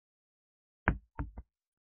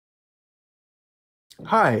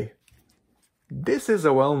Hi! This is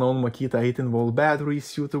a well-known Makita 18V battery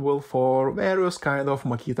suitable for various kind of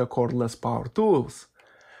Makita cordless power tools.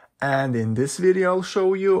 And in this video I'll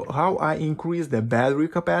show you how I increase the battery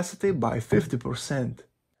capacity by 50%.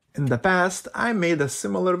 In the past, I made a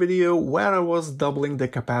similar video where I was doubling the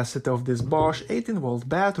capacity of this Bosch 18V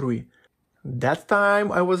battery. That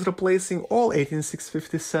time I was replacing all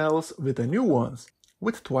 18650 cells with the new ones,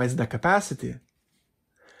 with twice the capacity.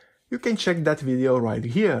 You can check that video right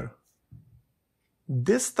here.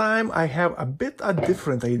 This time I have a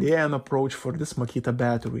different idea and approach for this Makita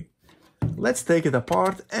battery. Let's take it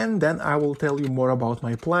apart and then I will tell you more about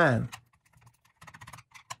my plan.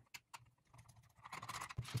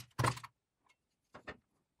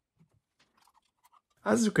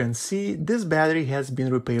 As you can see, this battery has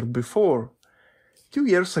been repaired before. 2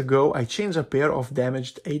 years ago I changed a pair of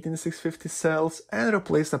damaged 18650 cells and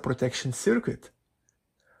replaced a protection circuit.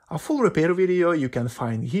 A full repair video you can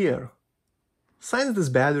find here. Since this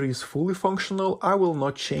battery is fully functional, I will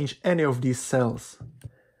not change any of these cells.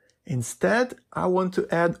 Instead, I want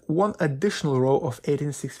to add one additional row of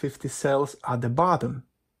 18650 cells at the bottom.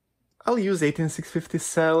 I'll use 18650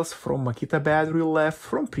 cells from Makita battery left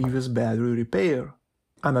from previous battery repair.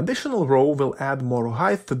 An additional row will add more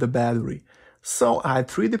height to the battery, so I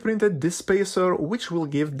 3D printed this spacer which will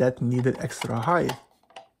give that needed extra height.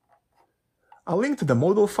 A link to the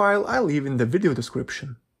model file I leave in the video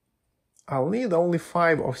description. I'll need only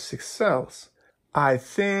 5 of 6 cells. I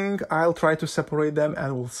think I'll try to separate them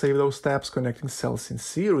and will save those tabs connecting cells in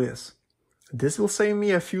series. This will save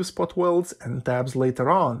me a few spot welds and tabs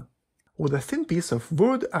later on. With a thin piece of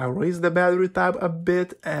wood, I raise the battery tab a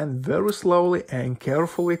bit and very slowly and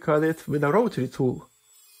carefully cut it with a rotary tool.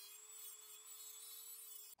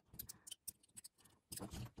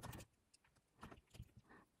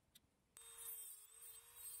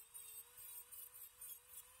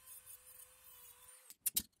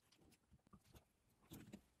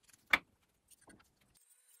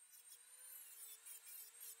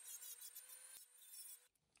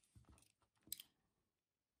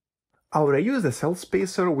 I'll reuse the cell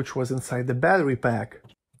spacer which was inside the battery pack.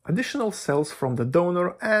 Additional cells from the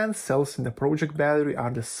donor and cells in the project battery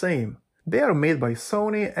are the same. They are made by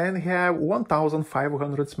Sony and have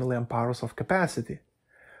 1500 mAh of capacity.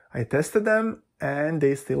 I tested them and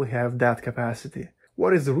they still have that capacity,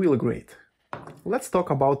 what is really great. Let's talk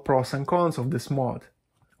about pros and cons of this mod.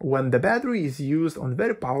 When the battery is used on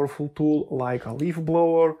very powerful tool like a leaf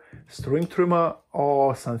blower, string trimmer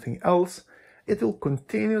or something else, it will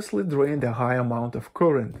continuously drain the high amount of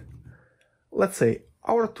current. Let's say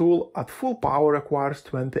our tool at full power requires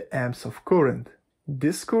 20 amps of current.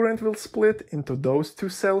 This current will split into those two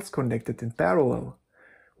cells connected in parallel,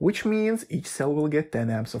 which means each cell will get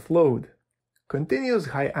 10 amps of load. Continuous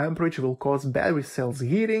high amperage will cause battery cells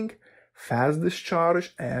heating, fast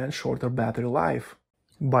discharge and shorter battery life.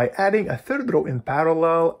 By adding a third row in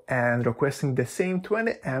parallel and requesting the same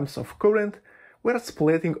 20 amps of current, we're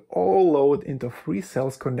splitting all load into 3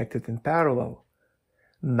 cells connected in parallel.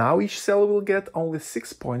 Now each cell will get only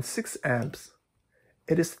 6.6 amps.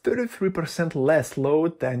 It is 33% less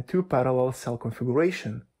load than 2 parallel cell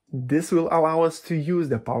configuration. This will allow us to use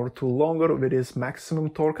the power tool longer with its maximum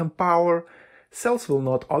torque and power, cells will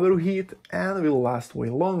not overheat and will last way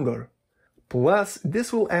longer. Plus,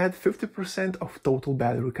 this will add 50% of total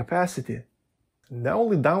battery capacity. The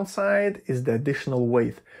only downside is the additional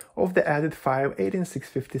weight of the added 5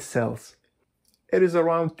 18650 cells. It is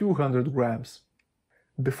around 200 grams.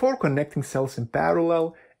 Before connecting cells in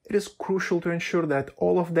parallel, it is crucial to ensure that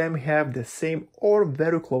all of them have the same or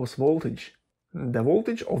very close voltage. The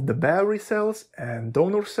voltage of the battery cells and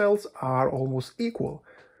donor cells are almost equal,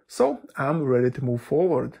 so I'm ready to move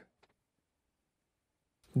forward.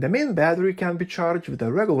 The main battery can be charged with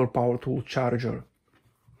a regular power tool charger.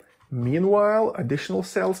 Meanwhile, additional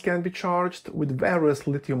cells can be charged with various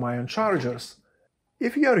lithium-ion chargers.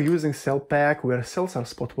 If you are using cell pack where cells are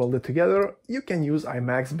spot welded together, you can use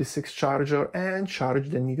iMax B6 charger and charge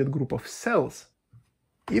the needed group of cells.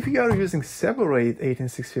 If you are using separate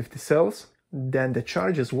 18650 cells, then the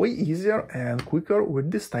charge is way easier and quicker with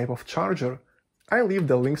this type of charger. I leave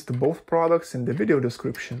the links to both products in the video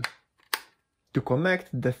description. To connect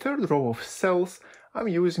the third row of cells, I'm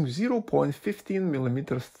using 0.15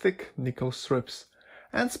 mm thick nickel strips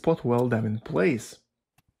and spot weld them in place.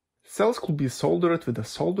 Cells could be soldered with a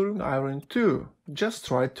soldering iron too, just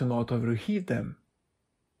try to not overheat them.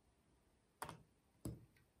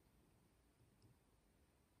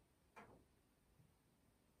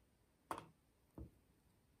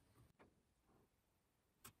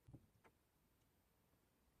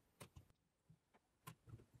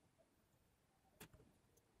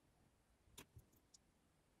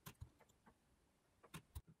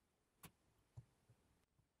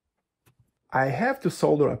 I have to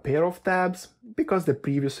solder a pair of tabs, because the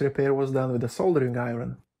previous repair was done with a soldering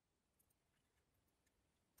iron.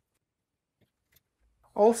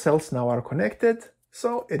 All cells now are connected,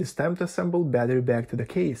 so it is time to assemble battery back to the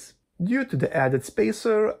case. Due to the added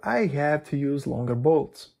spacer, I have to use longer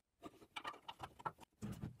bolts.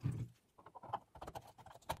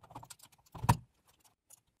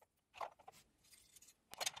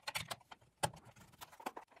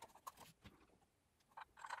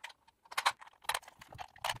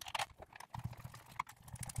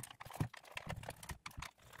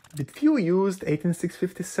 With few used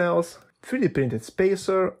 18650 cells, 3D printed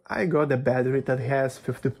spacer, I got a battery that has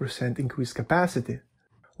 50% increased capacity.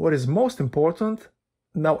 What is most important,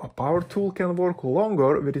 now a power tool can work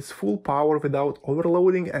longer with its full power without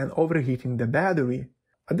overloading and overheating the battery.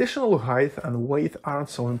 Additional height and weight aren't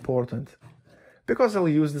so important, because I'll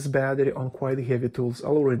use this battery on quite heavy tools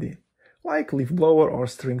already, like leaf blower or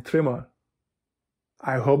string trimmer.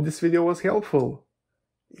 I hope this video was helpful.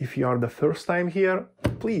 If you are the first time here,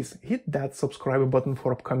 please hit that subscribe button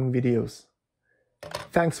for upcoming videos.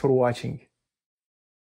 Thanks for watching.